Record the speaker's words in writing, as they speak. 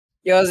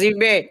Yo,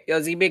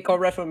 ZB, call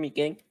ref for me,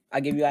 King.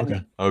 I'll give you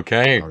admin.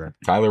 Okay.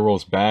 Tyler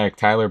rolls back.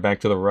 Tyler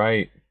back to the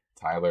right.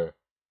 Tyler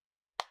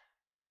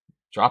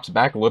drops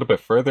back a little bit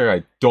further.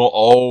 I don't.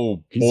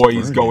 Oh boy,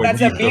 he's going That's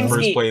deep. a The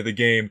first Beamsky. play of the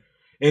game,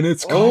 and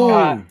it's Oh,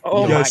 called.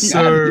 oh Yes,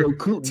 my sir.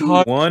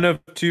 One of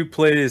two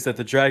plays that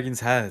the Dragons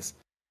has.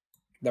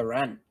 The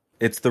run.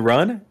 It's the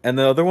run, and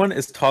the other one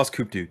is toss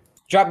Coop Dude.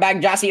 Drop back,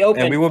 Jossie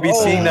open. And we will be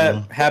seeing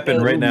that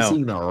happen right now.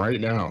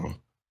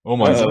 Oh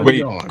my!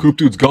 Wait, Coop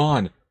Dude's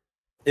gone.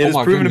 It is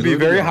proven to be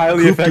very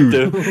highly Coop Dude.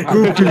 effective.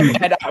 Coop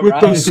Dude with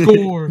the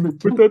score, with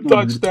the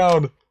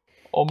touchdown.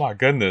 Oh my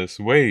goodness!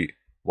 Wait,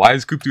 why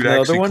is Coop Dude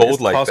actually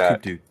cold like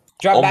that?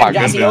 Drop Oh back,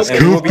 my Jossie goodness! open.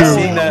 And we will be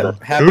seeing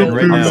that happen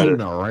right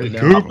now.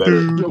 Coop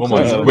Dude. Oh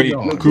my! Wait,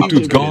 Coop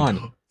Dude's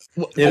gone.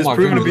 It is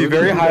proven to be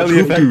very highly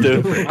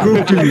effective.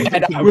 Coop Dude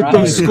with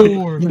the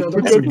score, with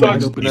the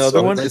touchdown. The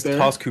other one is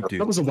toss Coop Dude.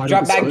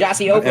 Drop back,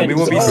 Jossie open. And we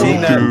will be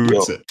seeing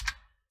that.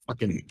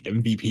 Fucking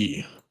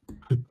MVP.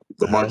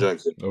 Lamar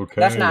Jackson. Okay.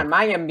 That's not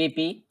my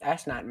MVP.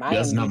 That's not my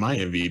That's MVP. not my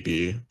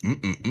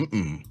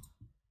MVP.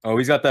 Oh,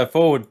 he's got that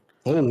forward.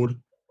 Hold.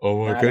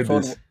 Oh my Nah,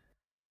 goodness.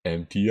 That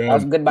was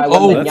MTM. good by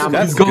Oh, Wembenyama.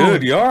 That's gone.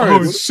 good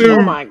yards. Oh shoot!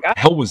 Oh my god.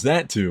 Hell was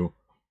that too?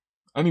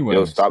 Anyway,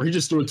 Yo, stop. He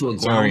just threw it to a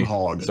Sorry.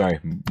 groundhog. Sorry,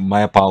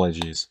 my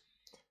apologies.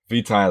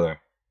 V Tyler.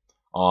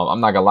 I'm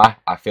not gonna lie.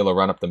 I feel a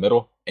run up the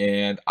middle,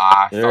 and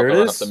I There felt it a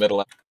run up is. the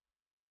middle.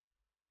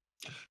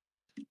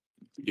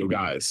 Yo,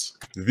 guys.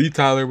 V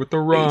Tyler with the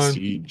run.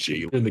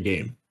 Jalen in the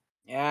game.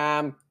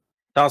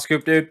 Toss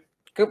Coop Dude.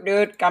 Coop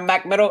Dude, come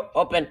back middle,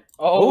 open.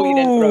 Oh, he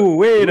didn't throw. Oh,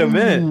 wait a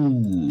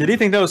minute. Did he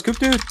think that was Coop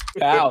Dude?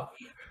 Wow.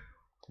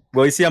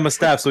 Well, you see, I'm a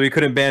staff, so he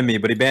couldn't ban me,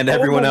 but he banned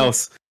everyone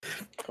else.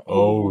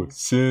 Oh,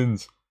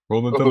 Sins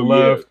rolling to the Oh,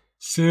 left.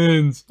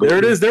 Sins. There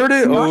it is. There it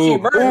is. Joshy, Oh,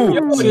 Bird.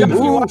 Yo, ooh,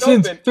 Joshy ooh. wide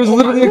Sins. open. There's Oh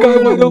literally a my guy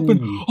God. wide open.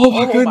 Oh Oh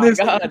my my goodness.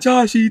 God.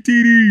 Joshy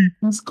TD.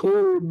 It's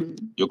cold.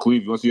 Yo,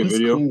 Cleve, you want to see a It's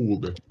video?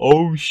 cold.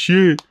 Oh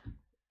shit.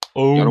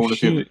 Y'all don't Oh want to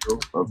see a shit. video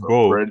of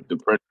Bro. the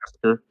Pred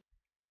massacre?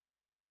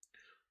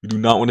 We do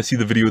not want to see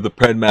the video of the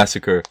Pred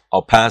massacre.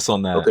 I'll pass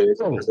on that. Okay,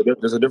 there's a different one.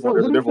 There's a different one.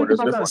 There's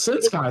a different one.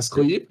 Sense guys,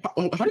 Cleve.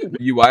 How do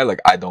you UI,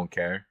 like, I don't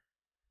care.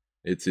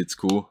 It's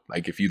cool.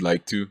 Like, if you'd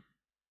like to,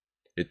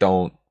 it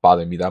don't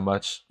bother me that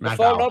much. The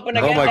phone open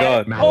again. Oh my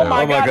God. Oh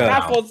my Oh my God. God.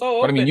 That phone's so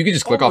open. But I mean, you can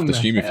just click off the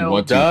stream if you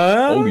want to.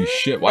 Done. Holy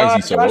shit! Why is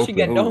he so Joshy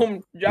got open?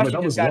 domed. Joshy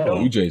that was just got low. Blue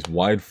domed. Jays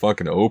wide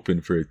fucking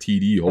open for a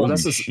TD. Bro, Holy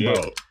that's the, shit!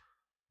 bro.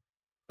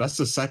 That's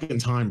the second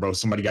time, bro.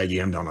 Somebody got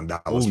yammed down on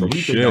Dallas. Holy Bro, we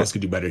think shit. Dallas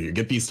could do better here.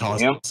 Get these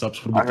toss Yam? ups. What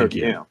do I we heard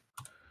think here? damn.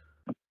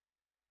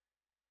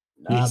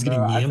 Nah, He's getting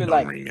bro, I yammed feel on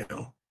like right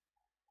now.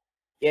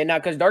 yeah, nah,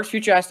 because Dark's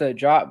future has to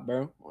drop,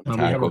 bro. And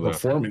we have Tackle a that.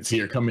 performance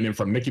here coming in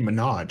from Nicki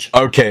Minaj.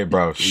 Okay,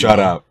 bro, shut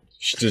up.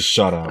 Just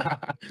shut up.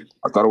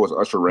 I thought it was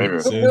Usher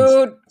Raymond. Sins.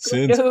 Dude,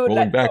 Sins rolling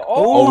like, back.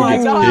 Oh, Oh, my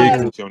he God.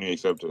 gets picked. Tony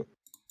accepted.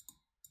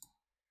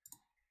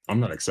 I'm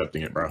not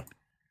accepting it, bro.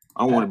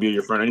 I don't want to be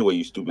your friend anyway,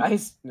 you stupid.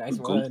 Nice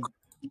Cool. one.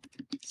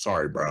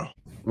 Sorry, bro.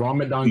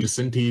 Ramadan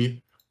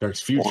Jacinti,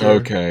 Dark's future.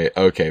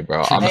 Okay,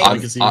 bro.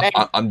 Hey,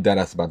 I'm dead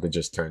ass about to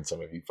just turn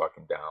some of you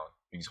fucking down.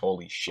 These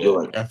holy shit. Yo,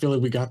 like, I feel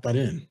like we got that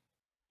in.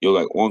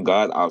 on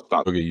God, I'll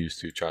stop. You'll get used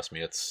to. Trust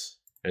me. It's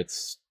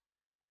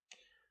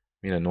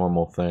a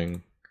normal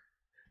thing.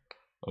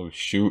 Oh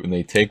shoot! And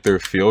they take their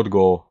field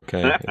goal.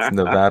 Okay, it's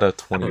Nevada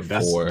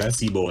 24,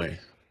 That's boy.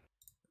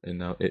 and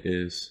now it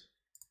is.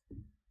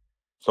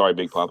 Sorry,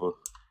 Big Papa.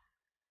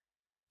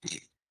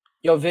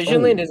 Yo,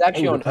 Visionland Oh, is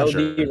actually oh, on the pressure.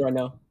 LD right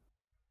now.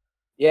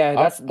 Yeah,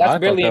 I that's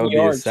thought barely that in would be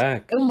a yards.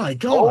 sack. Oh my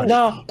god.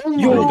 no. Oh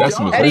Yo, my that's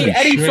god. Eddie- holy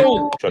Eddie shit.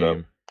 sold. Shut up.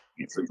 Game.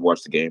 You need to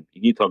watch the game.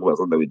 You need to talk about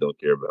something that we don't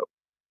care about.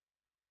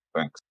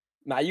 Thanks.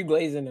 Nah, you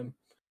glazing him.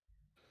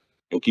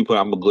 Yo, keep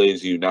playing. I'm gonna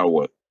glaze you. Now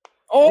what?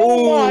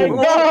 Oh my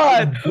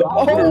God!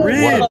 Oh,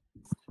 Reed.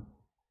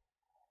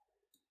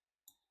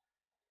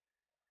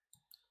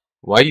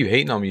 Why are you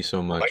hating on me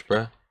so much,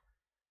 bruh?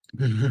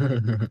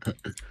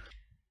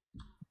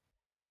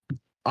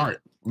 All right,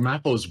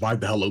 Mappo is wide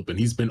the hell open.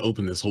 He's been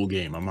open this whole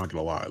game. I'm not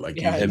gonna lie. Like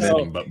Yeah, he's I just know.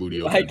 getting butt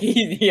booty open. like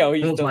he's Phil's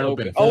still wide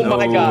open. open. Oh Phil.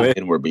 my No God! way.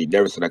 N-word, but he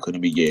never said I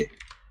couldn't be gay.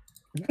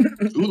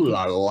 Ooh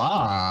la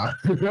la.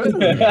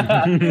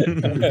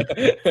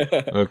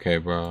 Okay,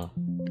 bro.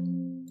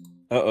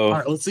 All Uh-oh.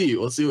 right, let's see.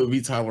 Let's see what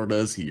V Tyler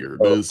does here.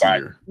 Oh,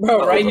 God.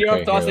 Bro, right here Okay,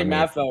 I'm tossing here,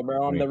 let me- Mafel, bro,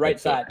 let on me the right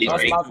fix it. side. Toss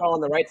Sorry. Mafel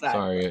on the right side.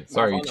 Sorry, on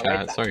sorry, the right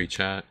chat. side. Sorry,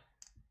 chat.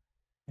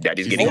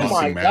 Daddy's He's getting Oh tossing,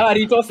 my man. God,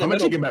 he tossed the How much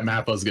middle. you get?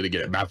 Mappo's gonna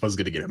get it. Mappo's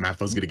gonna get it.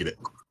 Mappo's gonna get it.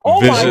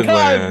 Oh my Vision God,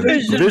 land.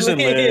 Vision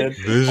land.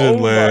 Vision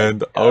my land.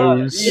 God,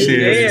 Oh he's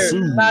shit. there.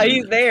 Nah,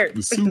 he's there.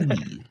 The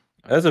Sui.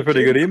 That's a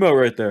pretty good emote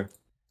right there.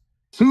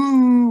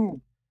 Sue.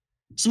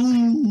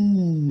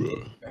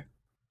 Sui.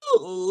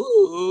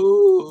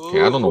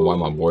 Okay, I don't know why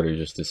my border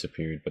just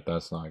disappeared, but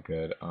that's not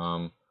good.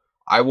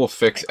 I will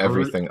fix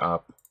everything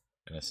up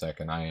in a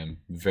second. I am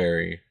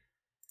very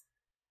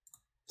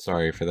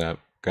sorry for that,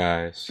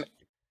 guys.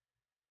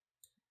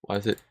 Why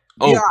is it?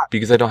 Oh, Yeah.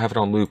 because I don't have it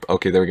on loop.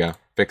 Okay, there we go.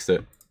 Fixed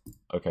it.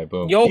 Okay,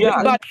 boom. Yo,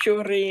 Yeah.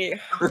 Bachuri.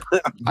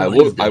 I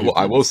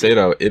will say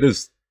though, it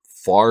is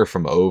far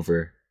from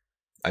over.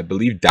 I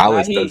believe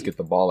Dallas he- does get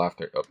the ball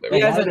after. Oh, there He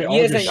we go. hasn't. He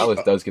hasn't. Dallas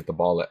does get the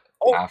ball at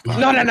Oh,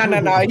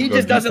 halftime. no. He Go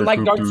just deep doesn't for like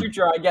Coop Dark Dude.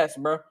 Suture, I guess,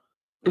 bro.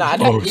 Nah,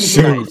 Oh, he's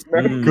shoot. nice,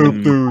 bro.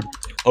 Coop Dude.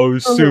 Oh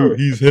shoot,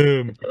 he's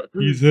him.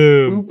 He's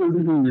him.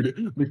 Cooper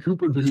Dude. The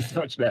Cooper Dude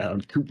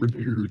touchdown. Cooper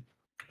Dude.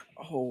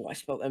 Oh, I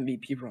spelled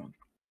MVP wrong.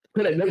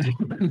 Put another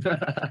one.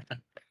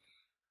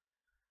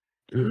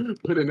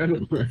 Put another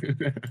one.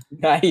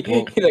 Nah, he's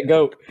a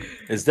goat.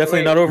 It's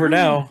definitely not over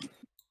now.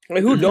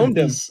 Wait, who domed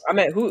him? I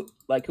meant who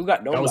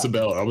got domed? That was a by?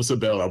 bell. That was a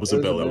bell. That was a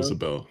bell. That was a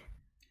bell.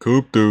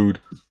 Coop Dude.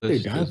 Hey,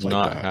 This guys does like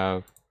not that.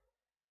 have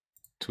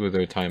 2 of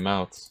their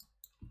timeouts.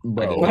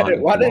 Bro,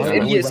 Why does only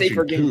India rushing say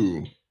for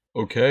game?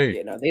 2? Okay.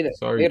 Yeah, no, they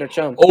Sorry. the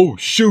chump. Oh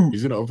shoot.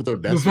 He's gonna overthrow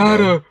Destiny.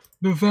 Nevada.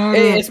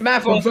 Hey, it's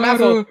Maffo. It's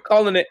Nevada. Maffo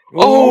calling it.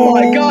 Oh, Oh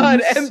my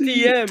God, shit.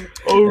 MTM.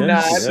 Oh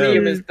Nah, shit.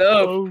 MTM is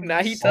tough. Oh,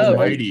 Nah, he tough.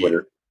 Almighty.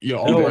 Twitter. Yo,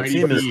 No, almighty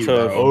team is feed,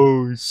 tough. bro.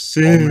 Oh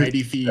shit.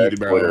 Almighty feed,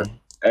 bro.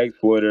 X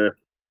Twitter.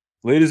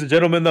 Ladies and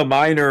gentlemen, the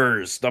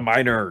miners. The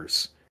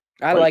miners.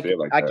 I Why you like say it. it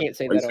like I that? can't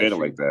say Why you that. saying on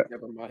it like stream. that?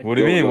 Never mind. What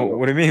do you Yo, mean? yo.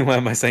 What do you mean? Why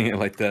am I saying it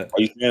like that?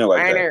 Why you saying it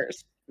like that?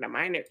 Miners. The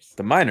miners.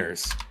 The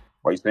miners.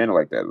 Why you saying it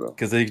like that though?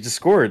 Because they just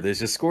scored. They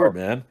just scored,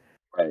 man.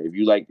 Right, if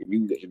you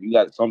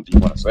got something you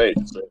want to say,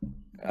 just say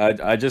it.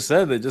 I just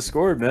said they just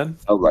scored, man.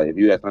 I was like, if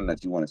you got something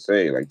that you want to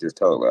say, like just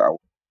tell it. Like,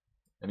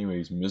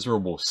 Anyways,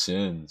 miserable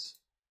sins.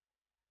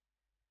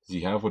 Does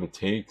he have what it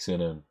takes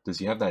in him? Does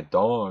he have that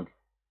dog?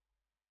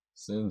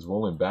 Sins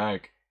rolling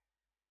back.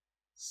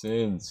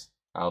 Sins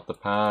out the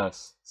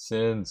pass.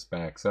 Sins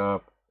backs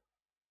up.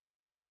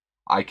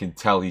 I can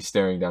tell he's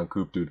staring down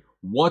Coop Dude.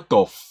 What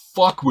the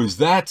fuck was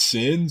that,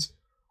 Sins?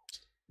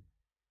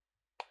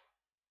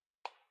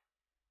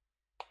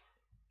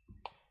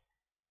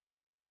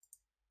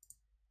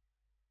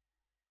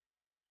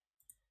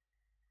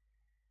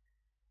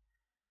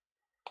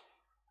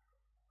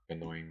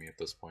 Annoying me at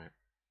this point.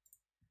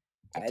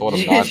 I told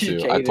him not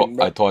to.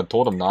 I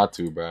told him not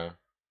to, bro.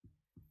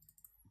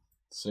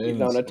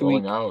 Sins on a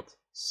rolling tweak. out.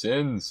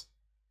 Sins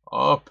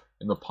up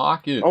in the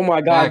pocket. Oh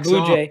my God, backs Blue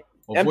up, Jay.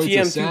 avoids a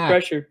MTM too sack.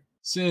 pressure.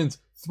 Sins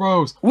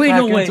throws. Wait, back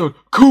no end way. zone.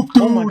 Coop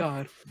Dude. Oh my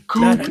God.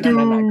 Coop Nah. Coop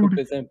Dude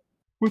is him.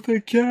 with a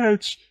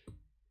catch,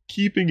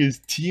 keeping his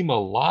team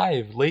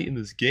alive late in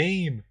this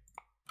game.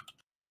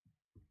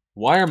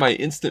 Why are my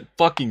instant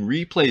fucking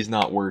replays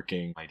not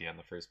working? Idea in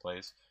the first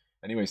place.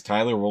 Anyways,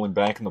 Tyler rolling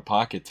back in the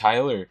pocket.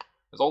 Tyler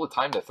has all the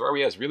time to throw.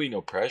 He has really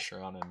no pressure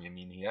on him. I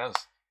mean, he has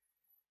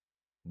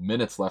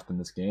minutes left in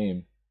this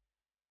game.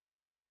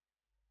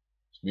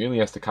 Just merely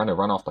has to kind of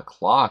run off the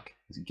clock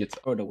as he gets.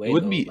 Or the way It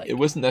wouldn't though, be. like- It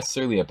wasn't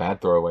necessarily a bad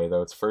throwaway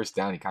though. It's first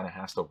down. He kind of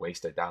has to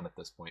waste it down at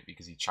this point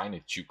because he's trying to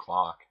chew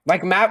clock.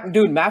 Like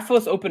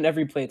Maffos open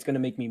every play. It's gonna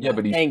make me mad. Yeah,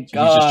 but he's Thank just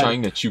God.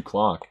 trying to chew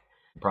clock.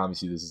 I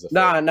promise you, this is a.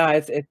 Nah.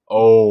 It's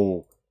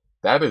Oh,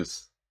 that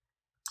is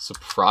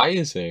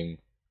surprising.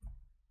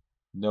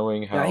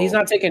 Knowing how nah. He's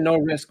not taking no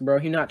risk, bro.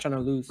 He's not trying to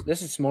lose.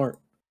 This is smart.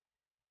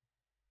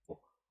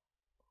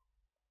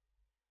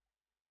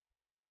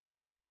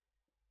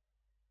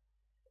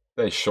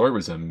 that short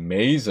was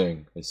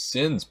amazing. His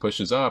Sins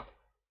pushes up.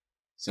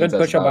 Good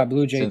push up by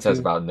Blue Jay, Sins has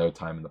too. about no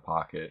time in the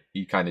pocket.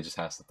 He kind of just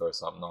has to throw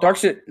something off.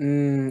 Darks it.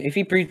 If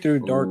he pre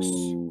through Darks,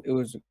 Ooh. it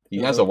was. He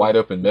has a wide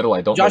open middle.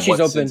 I don't Josh know is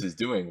what open. Sins is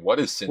doing. What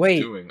is Sins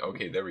Wait. doing?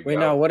 Okay, there we go. Wait,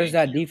 now what is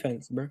Thank that you.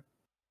 defense, bro?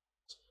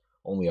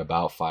 Only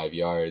about 5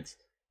 yards.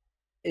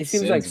 It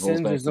seems Sins like rolls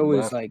Sins back is to the always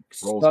left, like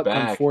rolls stuck on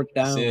back. fourth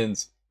down.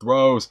 Sins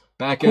throws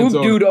back end Coop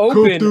zone. Dude Coop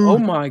open. Dude, Oh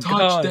my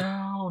God.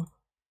 touchdown.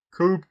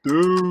 Coop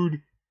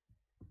Dude.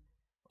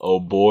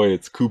 Oh boy,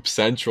 it's Coop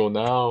Central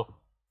now.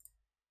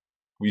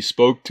 We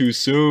spoke too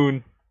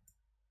soon.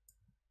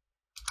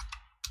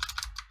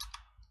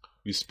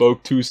 We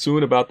spoke too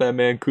soon about that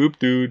man Coop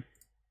Dude.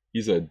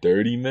 He's a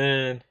dirty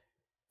man.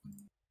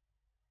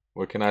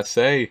 What can I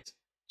say?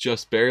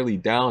 Just barely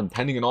down,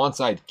 pending an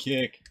onside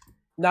kick.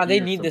 Nah, they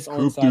Here need from this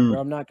Coop onside, Dude.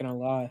 bro. I'm not gonna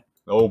lie.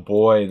 Oh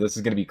boy, this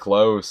is gonna be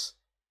close.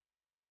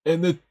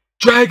 And the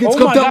Dragons Oh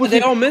come my down God, with they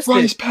it. all missed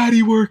Rice it.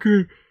 Patty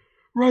Worker.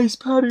 Rice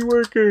Patty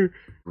Worker.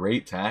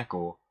 Great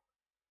tackle.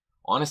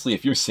 Honestly,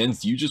 if you're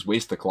Sins, do you just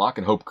waste the clock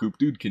and hope Coop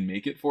Dude can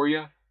make it for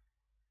you?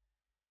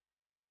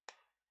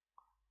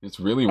 It's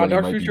really what he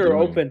Dark might be Future doing.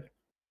 open.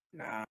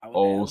 Nah. what the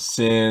Oh, hell?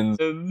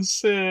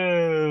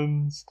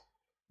 Sins.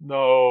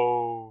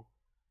 No.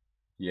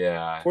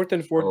 Yeah. 4th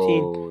and 14.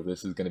 Oh,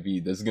 this is gonna be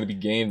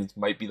game. This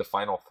might be the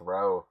final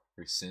throw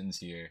for Sins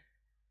here.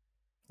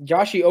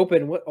 Joshy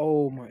open. What?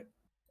 Oh my.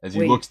 As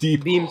he Wait, looks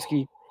deep.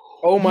 Beamski.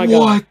 Oh my God.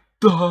 What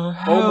the Oh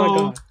hell? my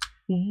God.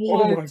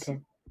 What Oh my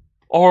God.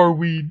 are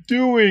we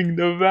doing,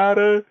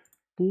 Nevada?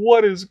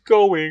 What is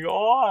going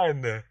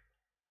on?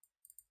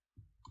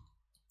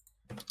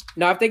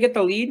 Now, if they get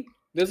the lead,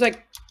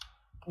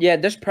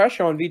 there's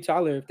pressure on V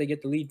Tyler if they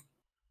get the lead.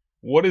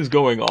 What is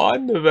going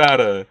on,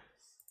 Nevada?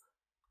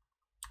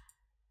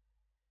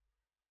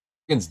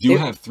 Dragons do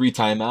have 3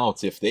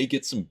 timeouts. If they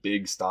get some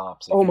big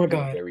stops, it Oh could my be a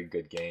God. very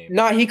good game.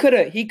 Nah, he could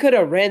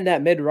have ran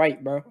that mid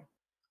right, bro.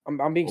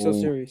 I'm being so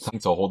Oh, serious. time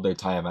to hold their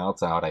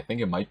timeouts out. I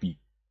think it might be,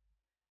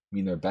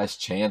 their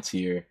best chance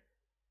here.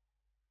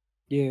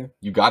 Yeah.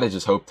 You gotta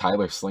just hope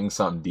Tyler slings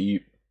something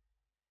deep.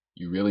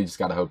 You really just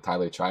gotta hope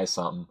Tyler tries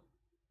something.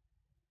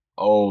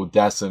 Oh,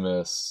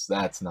 Decimus.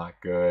 That's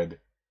not good.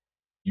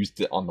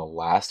 Used it on the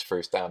last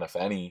first down, if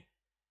any.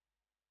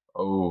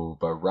 Oh,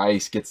 but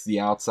Rice gets the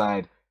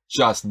outside.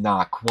 Just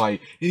not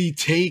quite. And he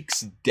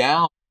takes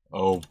down.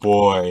 Oh,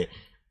 boy.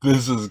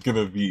 This is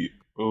gonna be...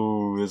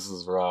 Oh, this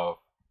is rough.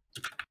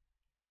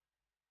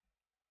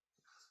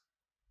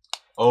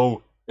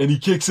 Oh, and he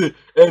kicks it,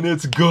 and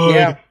it's good.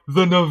 Yeah.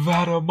 The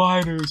Nevada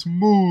Miners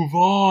move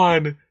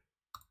on.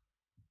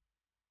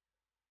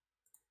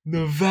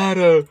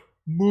 Nevada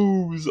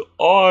moves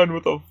on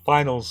with a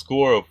final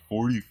score of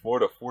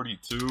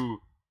 44-42.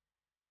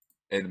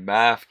 And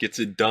Math gets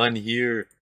it done here.